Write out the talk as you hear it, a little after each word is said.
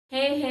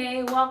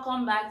Hey,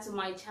 welcome back to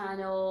my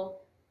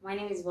channel. My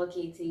name is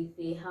Voke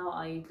Tefe. How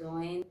are you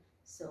doing?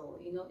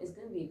 So, it's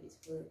going to be a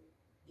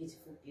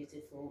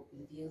beautiful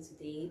review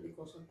today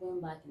because we're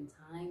going back in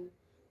time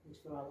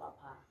with Flora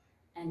Nwapa,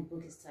 and the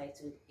book is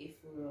titled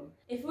Efuru.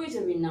 Efuru is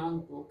a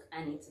renowned book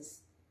and it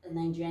is a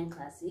Nigerian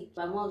classic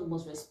by one of the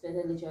most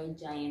respected literary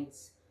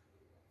giants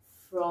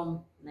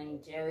from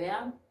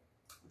Nigeria.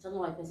 I'm talking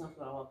about a person,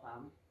 Flora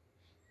Nwapa.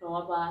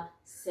 Flora Nwapa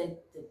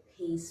set the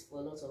pace for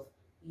a lot of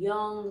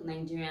young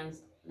Nigerians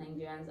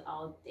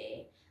out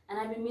there, and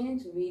I've been meaning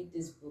to read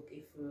this book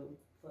Efuru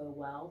for a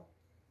while,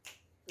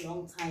 a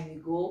long time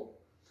ago.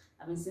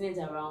 I've been seeing it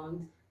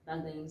around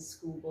back then in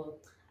school,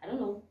 but I don't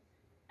know,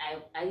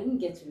 I didn't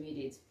get to read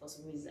it for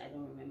some reason I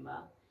don't remember.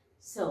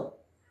 So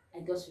I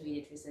got to read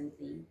it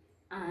recently,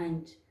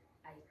 and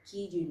I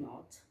kid you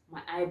not,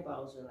 my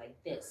eyebrows were like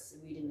this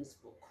reading this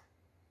book.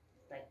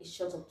 Like, it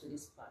shot up to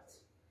this part.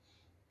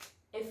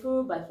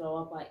 Efuru by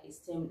Flora Nwapa is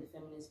termed a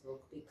feminist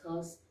book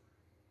because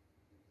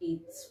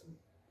it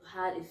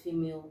had a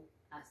female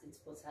as its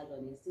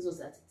protagonist. This was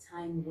at a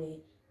time where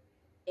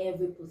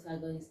every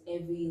protagonist,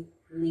 every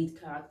lead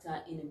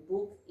character in a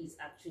book is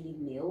actually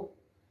male.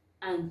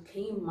 And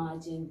can you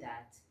imagine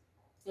that?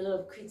 A lot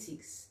of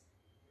critics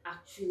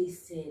actually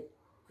said,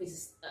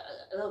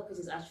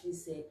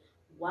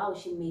 why would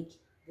she make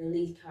the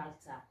lead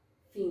character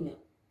female?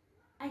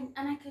 And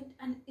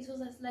it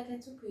was like I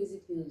took crazy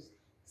pills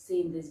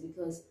saying this,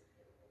 because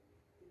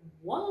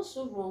what was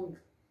so wrong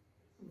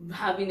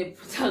having a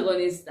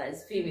protagonist that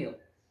is female?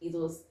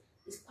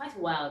 It's quite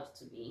wild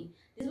to me.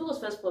 This book was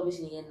first published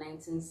in the year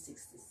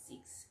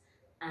 1966,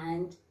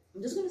 and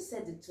I'm just going to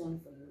set the tone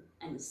for you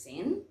and the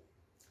scene.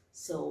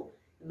 So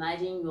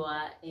imagine you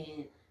are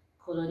in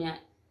colonial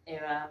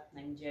era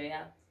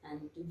Nigeria,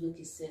 and the book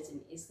is set in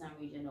the eastern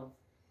region of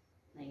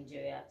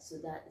Nigeria, so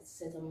that it's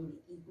set among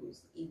the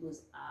Igbos. The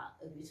Igbos are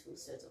a beautiful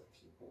set of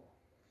people,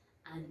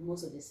 and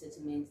most of the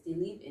settlements, they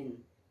live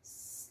in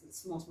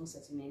small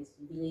settlements,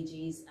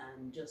 villages,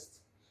 and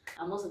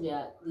most of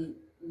the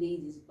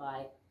ladies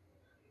by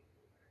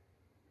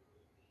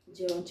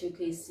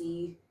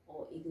gerontocracy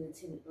or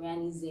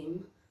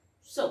egalitarianism.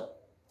 So,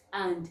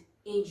 and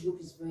age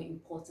group is very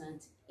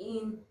important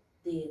in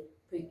the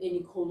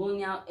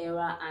colonial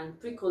era and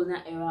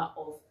pre-colonial era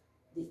of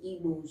the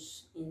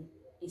Igbos in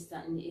the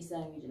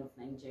eastern region of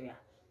Nigeria.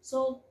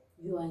 So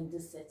you are in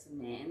this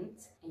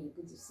settlement, and you're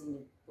going to see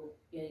the book.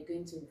 You're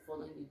going to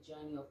follow the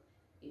journey of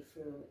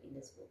Efuru in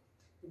this book.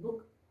 The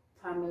book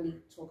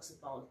primarily talks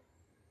about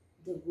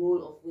the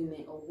role of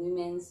women, or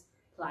women's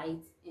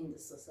plight in the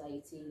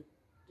society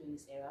during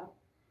this era.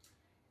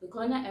 The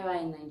colonial era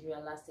in Nigeria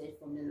lasted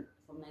from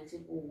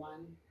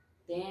 1901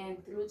 then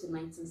through to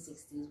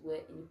 1960s,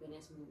 where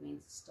independence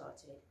movement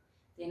started.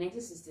 Then in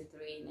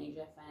 1963,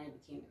 Nigeria finally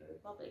became a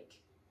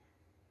republic.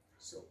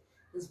 So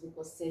this book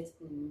was set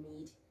in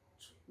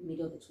the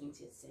middle of the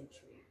 20th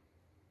century,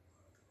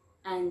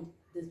 and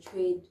the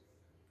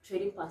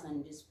trading pattern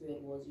in this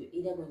period was you're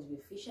either going to be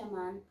a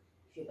fisherman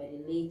if you're by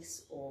the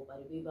lakes or by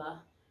the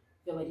river,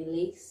 if you're by the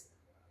lakes,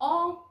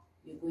 or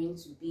you're going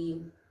to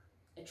be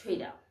a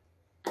trader.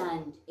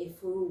 And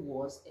Efuru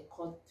was a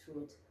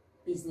cutthroat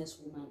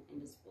businesswoman in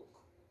this book.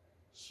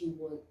 She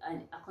was,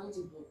 and according to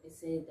the book, it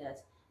said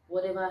that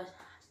whatever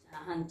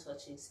her hand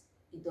touches,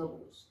 it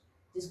doubles.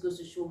 This goes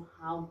to show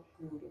how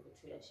good of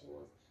a trader she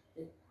was.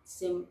 The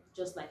same,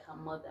 just like her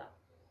mother.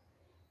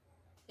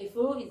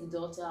 Efuru is the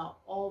daughter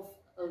of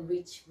a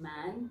rich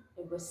man,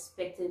 a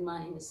respected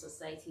man in the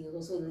society. He was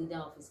also a leader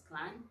of his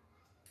clan.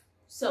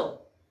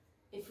 So,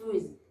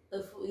 Efuru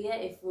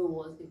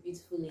was a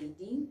beautiful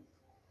lady.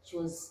 She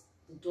was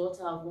the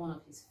daughter of one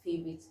of his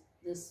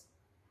this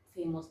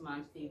famous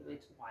man's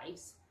favorite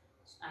wives,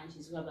 and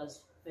she's described as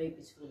a very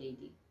beautiful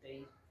lady,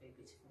 very, very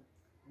beautiful.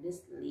 And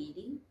this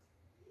lady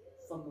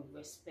from a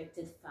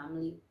respected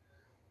family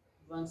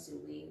runs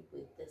away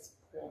with this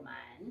poor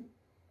man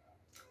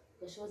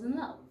because she was in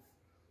love.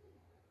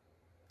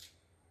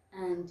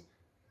 And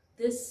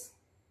this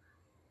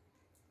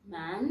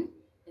man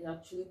is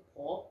actually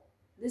poor.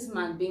 This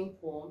man, being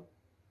poor,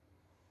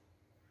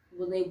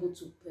 was able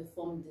to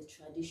perform the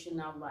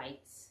traditional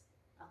rites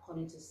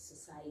according to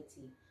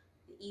society.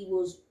 The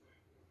Igbos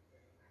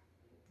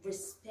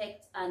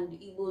respect, and the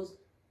Igbos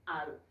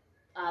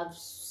are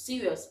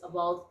serious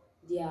about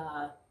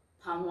their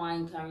palm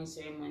wine carrying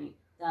ceremony.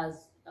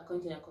 That's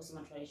according to their custom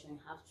and tradition. You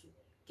have to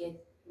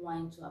get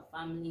wine to a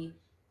family,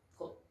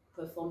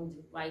 perform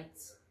the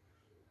rites,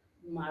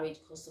 marriage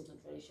customs and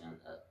tradition,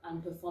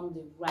 and perform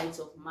the rites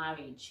of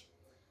marriage.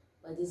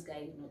 But this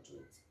guy did not do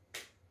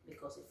it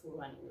because a fool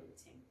ran away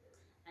with him,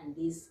 and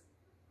this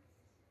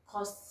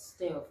caused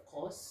stir of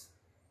course.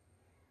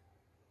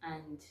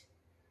 And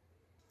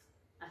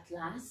at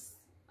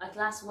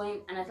last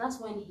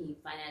when he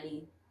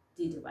finally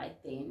did the right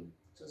thing,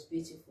 it was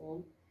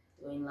beautiful,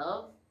 they were in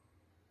love.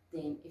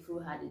 Then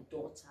Efuru had a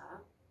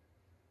daughter.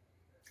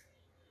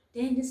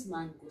 Then this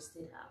man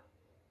ghosted her.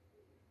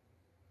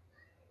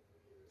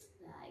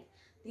 Like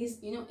this,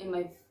 in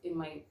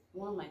my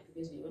one of my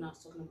previous videos, when I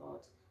was talking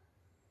about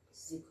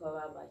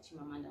Zikora by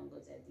Chimamanda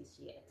Ngozi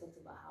Adichie, I talked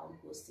about how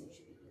ghosting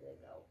should be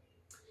illegal.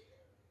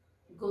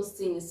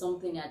 Ghosting is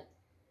something that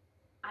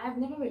I've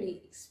never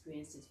really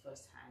experienced it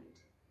firsthand,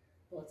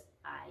 but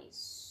I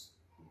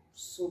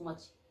so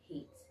much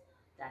hate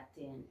that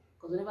thing.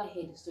 Because whenever I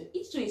hear the story,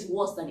 each story is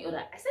worse than the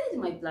other. I said it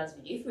in my last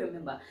video, if you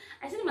remember.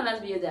 I said in my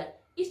last video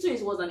that each story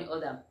is worse than the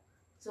other.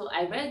 So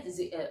I read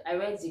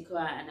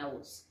Zikora and I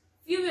was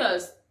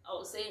furious. I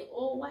was saying,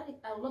 oh, why?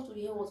 I would love to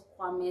hear what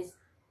Kwame's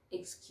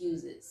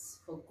excuses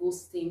for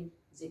ghosting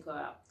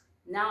Zikora.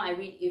 Now I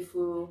read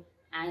Efuru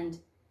and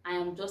I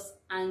am just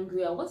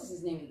angry. What is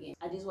his name again?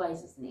 Adizwa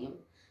is his name.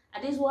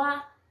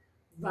 Adizwa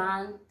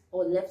ran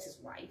or left his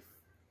wife.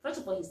 First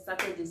of all, he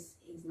started his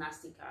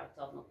nasty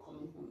character of not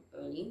coming home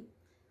early,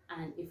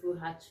 and Efuru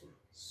had to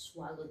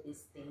swallow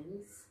these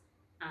things,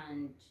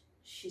 and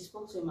she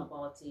spoke to him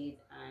about it,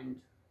 and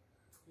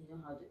you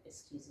know how the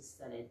excuses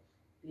started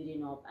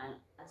building up, and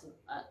at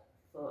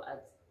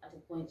a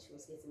point she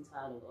was getting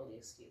tired of all the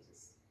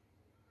excuses.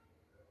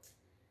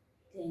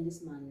 Then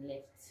this man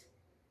left.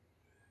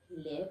 He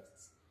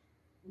left,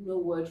 no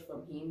word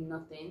from him,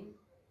 nothing,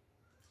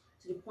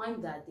 to the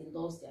point that they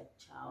lost their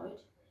child,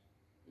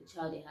 the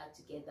child they had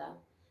together,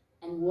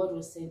 and word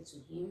was sent to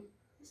him.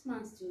 This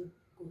man still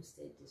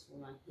ghosted this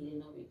woman. He did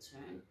not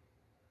return,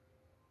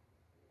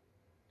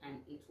 and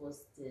it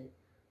was the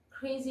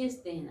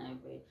craziest thing I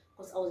read,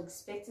 because I was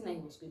expecting that he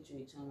was going to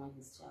return when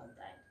his child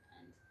died,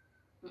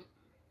 and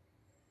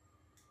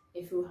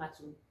Efuru had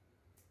to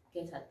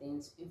get her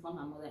things, inform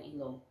her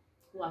mother-in-law,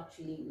 who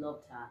actually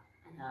loved her,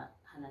 and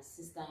her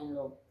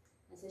sister-in-law,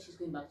 and said she's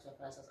going back to her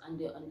father's house. And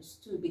they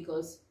understood,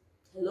 because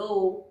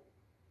hello,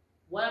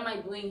 what am I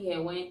doing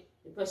here when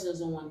the person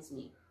doesn't want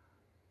me?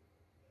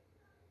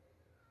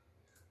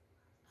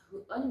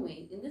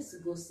 Anyway, in this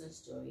ghosting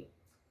story,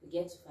 we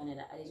get to find out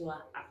that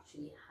Adizwa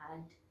actually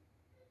had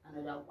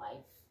another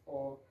wife,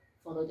 or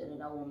followed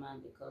another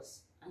woman,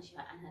 and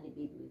had a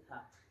baby with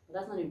her. But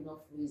that's not enough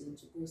reason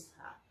to ghost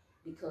her,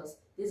 because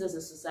this is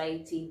a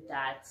society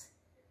that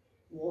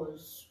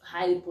was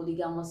highly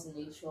polygamous in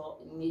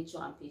nature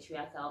and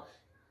patriarchal.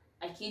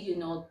 I kid you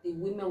not, the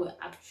women were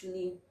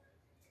actually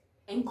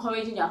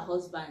encouraging their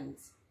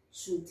husbands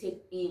to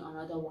take in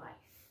another wife.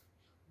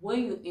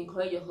 When you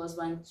encourage your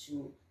husband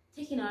to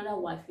take in another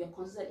wife, you're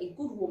considered a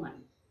good woman.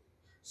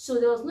 So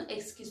there was no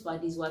excuse for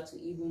Adizwa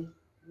to even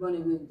run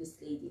away with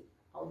this lady.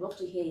 I would love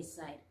to hear his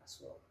side as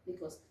well,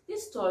 because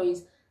these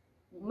stories,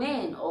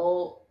 men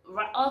or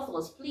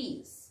authors,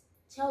 please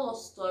tell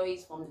us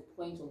stories from the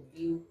point of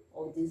view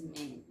of these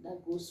men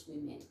that ghost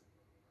women.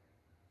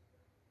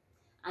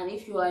 And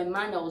if you are a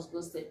man that was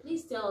ghosted,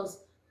 please tell us,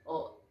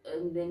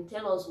 and then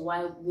tell us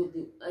why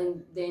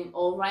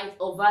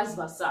or vice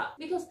versa,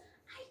 because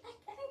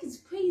I think it's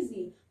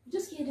crazy. We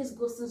just hear these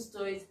ghosting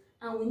stories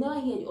and we never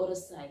hear the other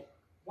side.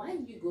 Why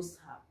did you ghost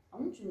her? I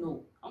want to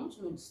know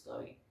the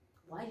story.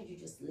 Why did you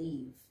just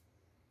leave?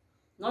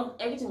 Not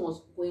everything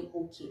was going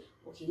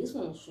okay, this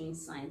one was showing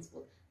signs,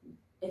 but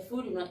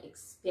Efuru did not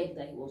expect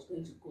that he was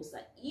going to ghost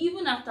her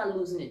even after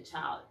losing a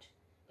child.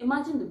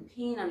 Imagine the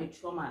pain and the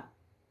trauma.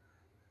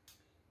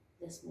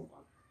 Let's move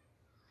on.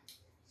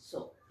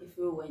 So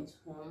Efuru went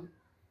home,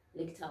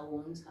 licked her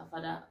wounds. Her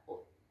father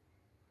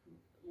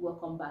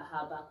welcomed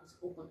her back with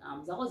open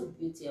arms. That was the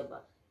beauty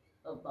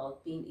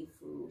about being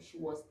Efuru. She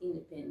was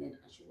independent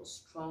and she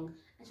was strong,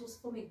 and she was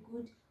from a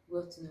good,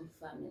 well-to-know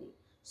family.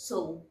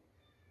 So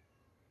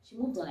she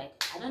moved on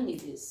like, I don't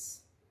need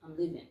this, I'm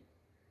leaving.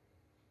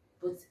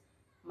 But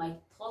my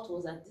thought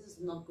was that this is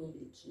not going to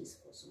be the case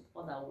for some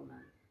other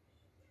woman.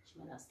 She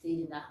might have stayed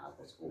in that house,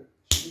 but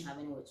she didn't have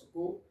anywhere to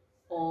go,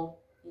 or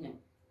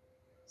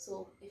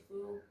So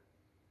Efuru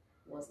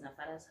was in her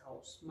father's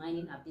house,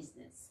 minding her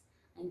business,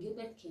 and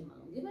Gilbert came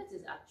along. Gilbert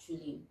is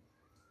actually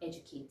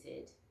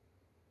educated,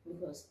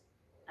 because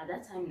at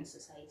that time in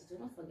society, do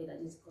not forget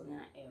that this is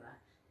colonial era,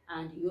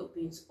 and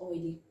Europeans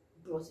already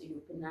brought a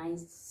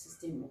Europeanized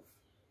system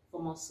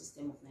formal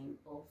system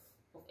of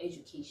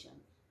education.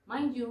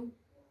 Mind you,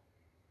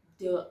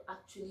 there were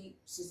actually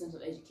systems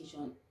of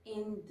education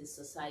in the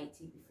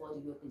society before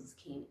the Europeans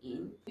came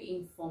in.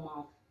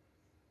 Informal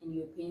in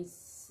European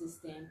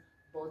system,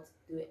 but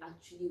there were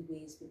actually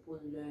ways people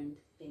learned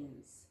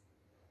things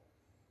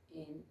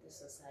in the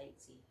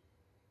society.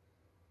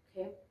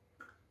 Okay,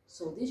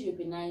 so this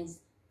Europeanized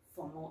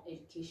formal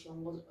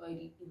education was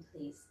already in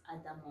place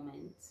at that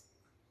moment.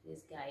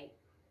 This guy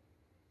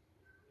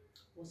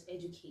was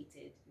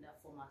educated in that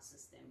formal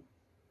system.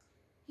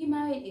 He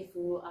married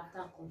Efuru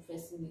after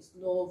confessing his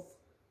love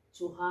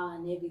to her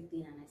and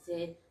everything, and I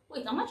said,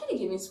 wait, I'm actually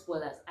giving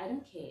spoilers. I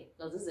don't care,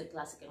 because this is a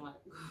classic and we're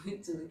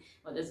going to,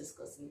 but let's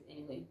discuss it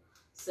anyway.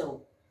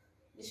 So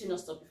this should not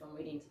stop you from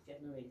reading it if you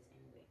have not read it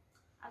anyway.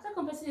 After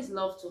confessing his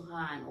love to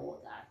her and all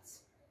that,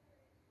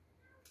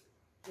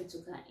 he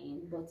took her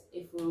in, but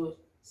Efuru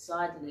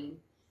sadly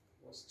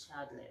was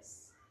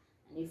childless,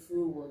 and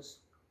Efuru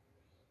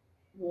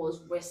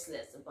was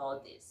restless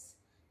about this.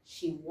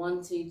 She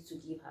wanted to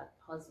give her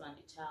husband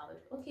a child,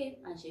 okay,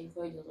 and she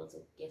encouraged her to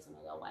get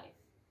another wife.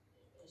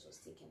 This was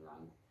taking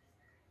long.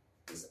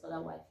 this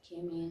other wife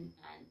came in,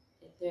 and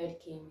a third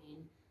came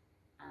in,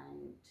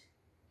 and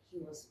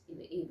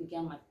he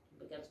began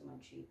to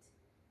maltreat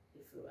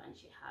Efuru, and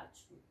she had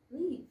to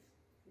leave.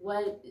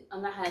 Well,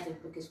 another highlight of the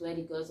book is where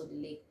the gods of the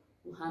lake,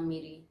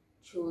 Uhamiri,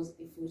 chose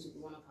Efuru to be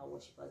one of her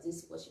worshippers.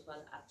 These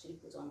worshippers actually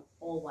put on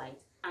all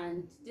white,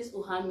 and this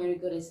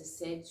Uhamiri goddess is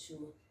said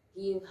to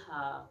give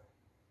her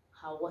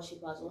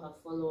worshippers or her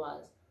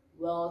followers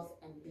wealth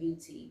and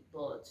beauty,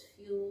 but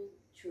few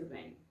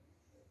children.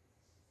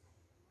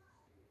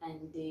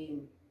 And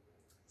the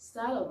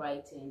style of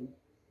writing,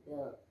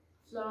 the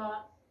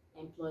Flora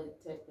employed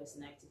third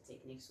person active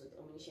techniques, so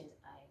the omniscient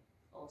eye,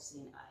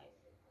 all-seeing eye,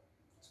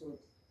 told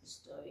the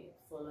story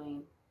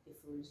following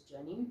Efuru's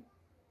journey.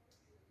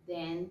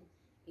 Then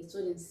it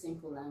told in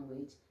simple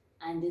language,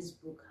 and this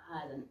book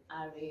had an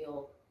array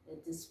of a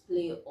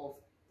display of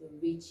the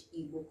rich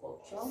Igbo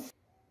culture,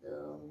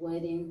 the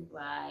wedding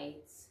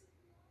rites,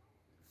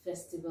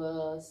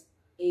 festivals,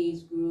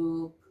 age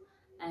group,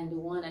 and the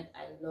one that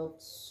I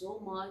loved so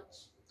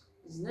much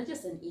is not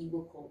just an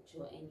Igbo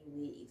culture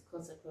anyway, it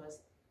cuts across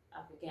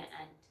Africa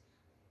and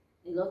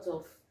a lot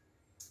of,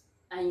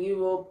 and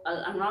Europe,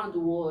 around the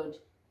world,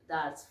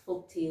 that's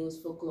folk tales,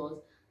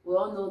 folklore. We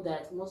all know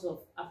that most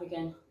of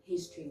African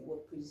history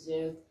was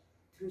preserved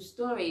through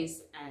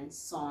stories and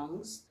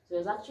songs. So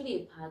there's actually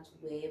a part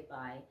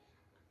whereby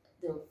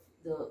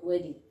where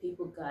the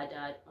people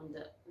gathered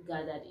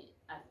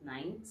at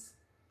night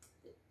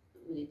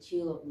with a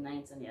chill of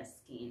night on their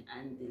skin,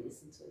 and they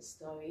listened to a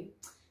story.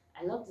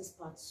 I love this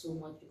part so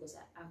much because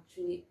I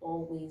actually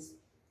always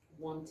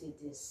wanted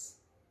this.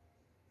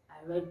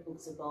 I read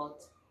books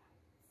about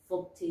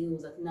folk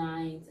tales at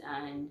night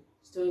and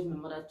stories my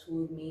mother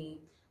told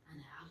me, and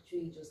I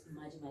actually just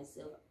imagine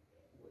myself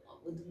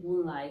with the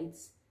moonlight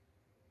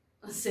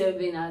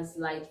serving as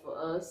light for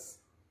us,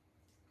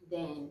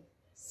 then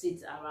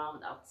sit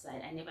around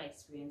outside. I never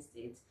experienced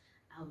it.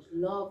 I would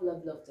love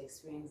to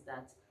experience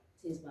that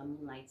Tales by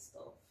Moonlight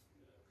stuff.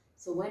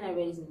 So when I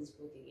read it in this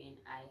book again,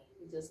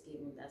 it just gave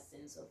me that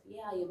sense of,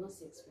 yeah, you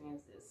must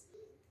experience this.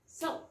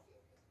 So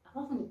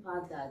apart from the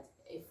part that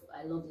if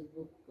I love the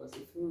book because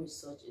Efuru is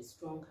such a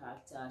strong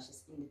character,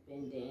 she's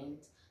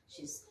independent,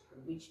 she's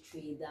a rich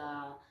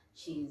trader,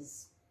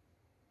 she's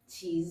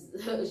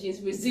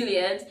she's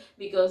resilient,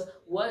 because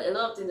what a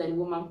lot of things that the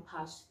woman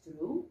passed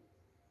through,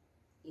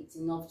 it's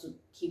enough to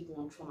keep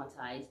one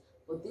traumatized.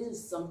 But this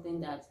is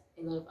something that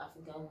a lot of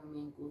African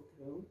women go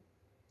through,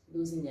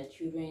 losing their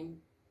children,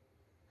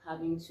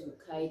 having to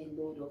carry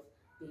the load of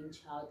being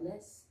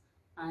childless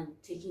and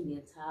taking the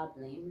entire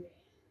blame,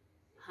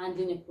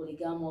 handling a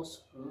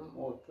polygamous home,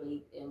 or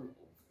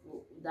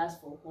that's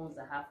for homes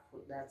that have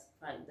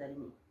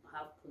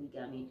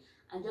polygamy,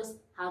 and just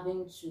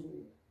having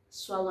to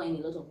swallow in a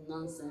lot of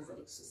nonsense that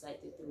the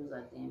society throws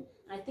at them.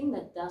 And I think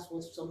that that's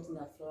what something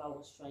that Flora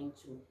was trying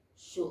to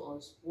show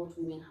us, what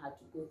women had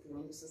to go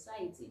through in the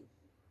society.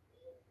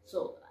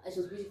 So it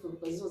was beautiful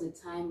because this was a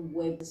time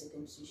where the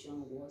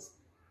circumcision was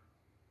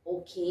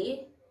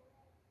okay.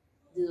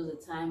 This was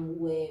a time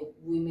where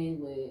women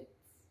were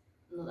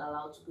not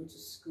allowed to go to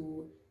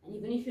school, and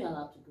even if you're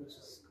allowed to go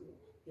to school,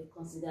 you're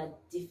considered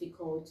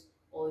difficult,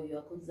 or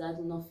you're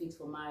considered not fit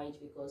for marriage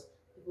because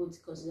people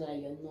consider that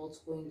you're not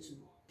going to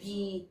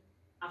be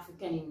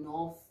African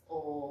enough,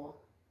 or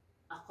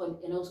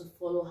and also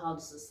follow how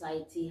the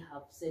society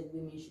have said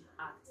women should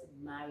act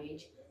in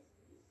marriage.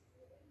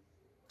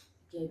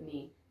 Get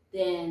me?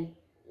 Then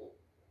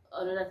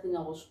another thing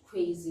that was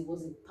crazy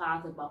was the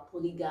part about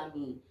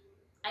polygamy.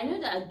 I know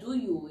that do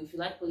you, if you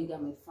like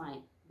polygamy,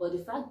 fine, but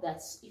the fact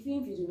that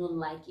even if you do not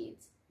like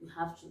it, you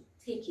have to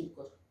take it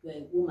because you're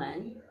a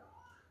woman,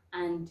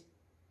 and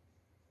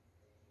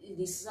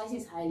the society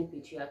is highly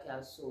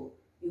patriarchal. So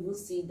you will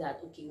see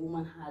that, okay,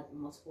 woman had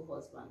multiple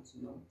husbands,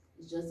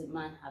 it's just the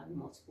man having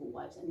multiple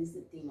wives, and this is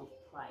the thing of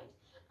pride.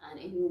 And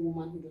any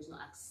woman who does not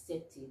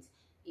accept it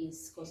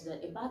is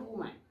considered a bad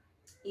woman.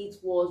 It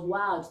was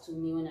wild to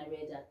me when I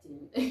read that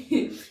thing.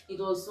 It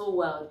was so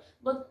wild.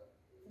 But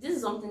this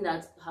is something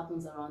that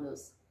happens around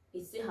us.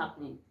 It's still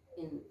happening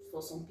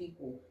for some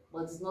people,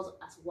 but it's not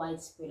as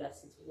widespread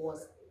as it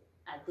was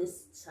at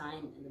this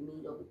time in the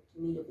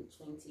mid of the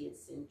 20th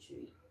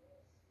century.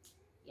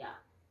 Yeah.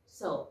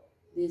 So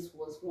this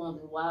was one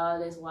of the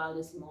wildest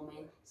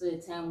moments. So the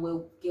time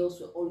where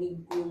girls were only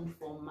groomed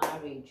for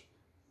marriage.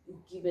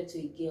 You give it to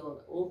a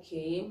girl,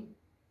 okay,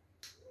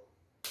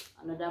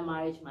 another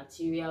marriage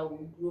material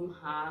will groom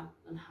her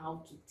on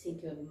how to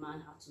take care of a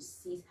man, how to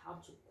sit, how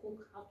to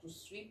cook, how to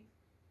sweep,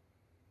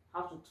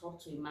 how to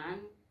talk to a man,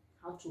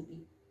 how to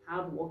be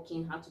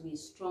hardworking, how to be a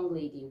strong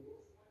lady.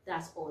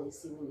 That's all they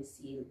see when they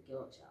see a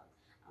girl child.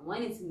 And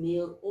when it's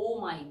male,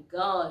 oh my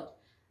God,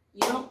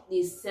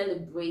 they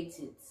celebrate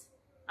it.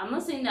 I'm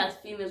not saying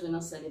that females were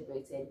not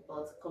celebrated,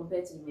 but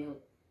compared to male,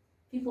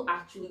 people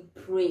actually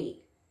pray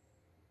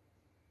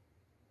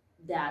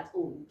that,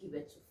 oh, you give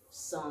it to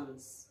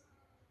sons.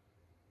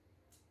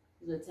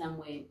 It's a time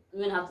where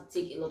women have to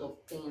take a lot of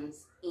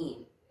things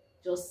in,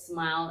 just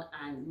smile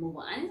and move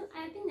on. And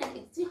I think that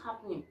it's still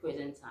happening in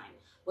present time.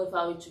 But if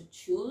I were to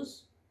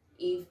choose,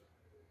 if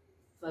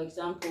For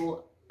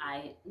example,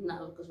 I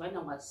now, because right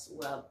now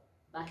we're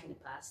back in the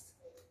past,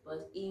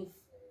 but if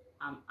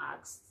I'm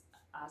asked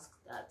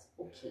that,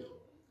 okay,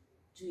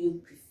 do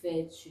you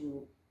prefer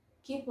to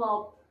keep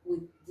up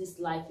with this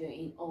life you're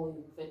in, or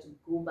you prefer to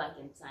go back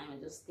in time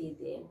and just stay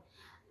there?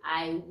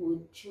 I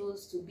would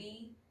choose to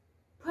be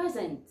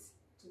present,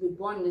 to be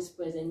born this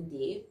present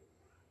day.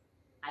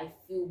 I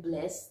feel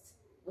blessed.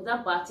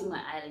 Without batting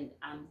my eyelid,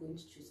 I'm going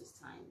to choose this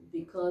time,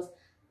 because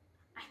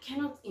I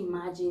cannot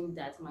imagine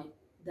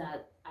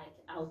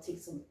I'll take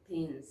some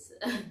things.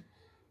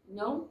 You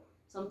know,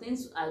 some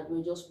things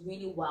were just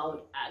really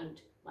wild, and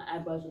my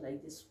eyebrows were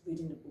like this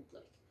reading the book.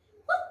 Like,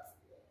 what?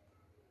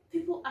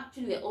 People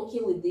actually were okay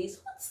with this?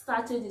 What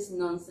started this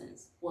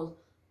nonsense? Was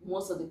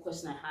most of the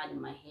question I had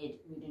in my head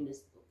reading this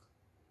book.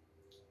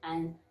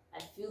 And I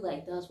feel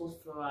like that's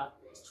what Flora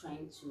was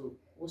trying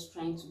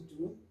to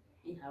do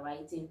in her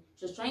writing.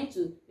 She was trying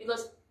to,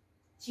 because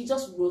she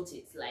just wrote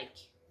it like,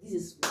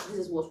 this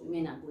is what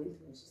women are going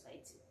through in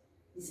society.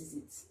 This is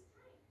it.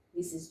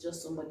 This is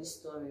just somebody's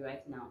story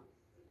right now.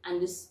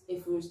 And this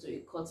Efuru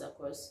story cuts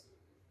across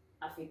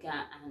Africa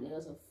and a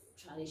lot of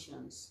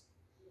traditions,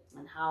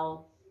 and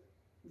how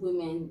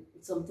women,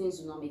 some things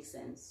do not make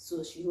sense.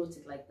 So she wrote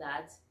it like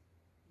that.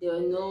 There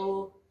were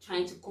no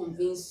trying to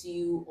convince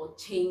you or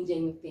change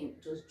anything.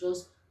 It was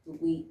just the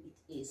way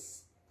it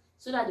is,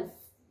 so that the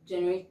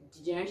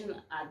generation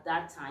at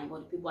that time, or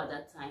the people at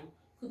that time,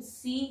 could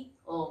see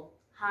or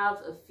have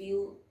a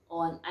feel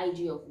or an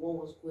idea of what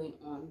was going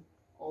on,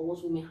 or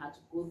what women had to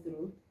go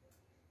through.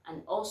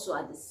 And also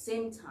at the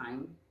same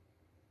time,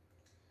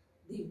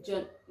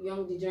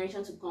 the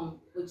generation to come,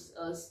 which is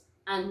us,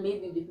 and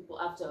maybe the people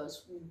after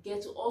us, will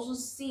get to also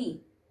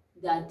see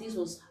that this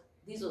was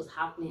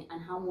happening,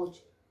 and how much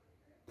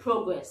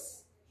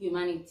progress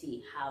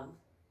humanity have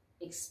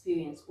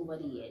experienced over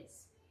the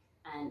years.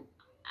 And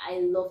I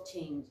love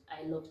change,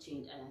 and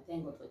I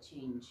thank God for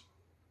change.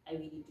 I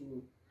really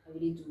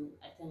do.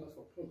 I thank God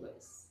for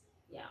progress.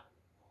 Yeah.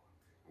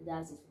 And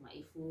that's it for my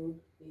Efuru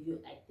review.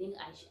 I think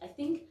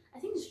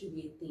this should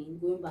be a thing,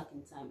 going back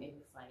in time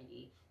every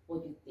Friday.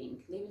 What do you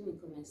think? Leave it in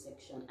the comment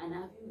section. And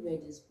have you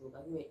read this book?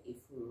 Have you read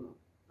Efuru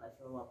by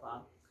Flora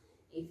Nwapa?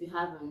 If you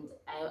haven't,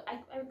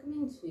 I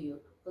recommend it to you,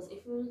 because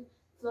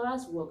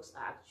Flora's works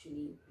are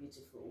actually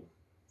beautiful.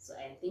 So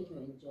I think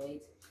you'll enjoy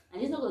it.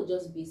 And it's not going to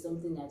just be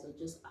something that's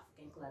just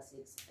African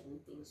classics. I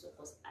don't think so,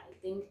 because I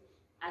think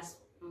as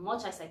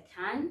much as I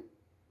can,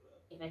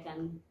 if I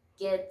can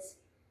get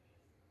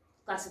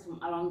classics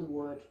from around the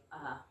world,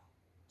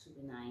 to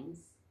be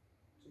nice,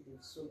 to be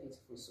so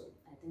beautiful. So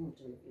I think I'm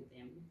to review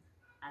them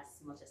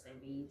as much as I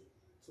read.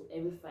 So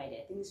every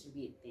Friday, I think this should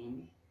be a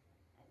thing.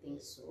 I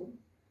think so.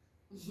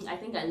 I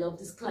think I love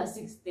this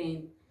classics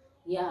thing.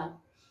 Yeah.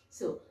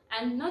 So,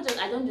 and not just,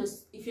 I don't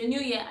just, if you're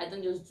new here, I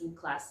don't just do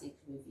classic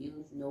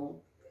reviews,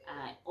 no,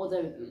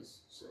 other reviews.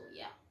 So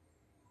yeah.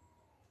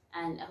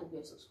 And I hope you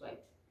have subscribed.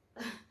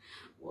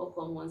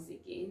 Welcome once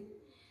again.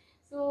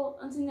 So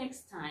until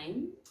next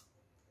time,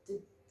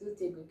 do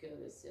take good care of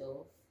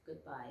yourself.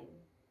 Goodbye.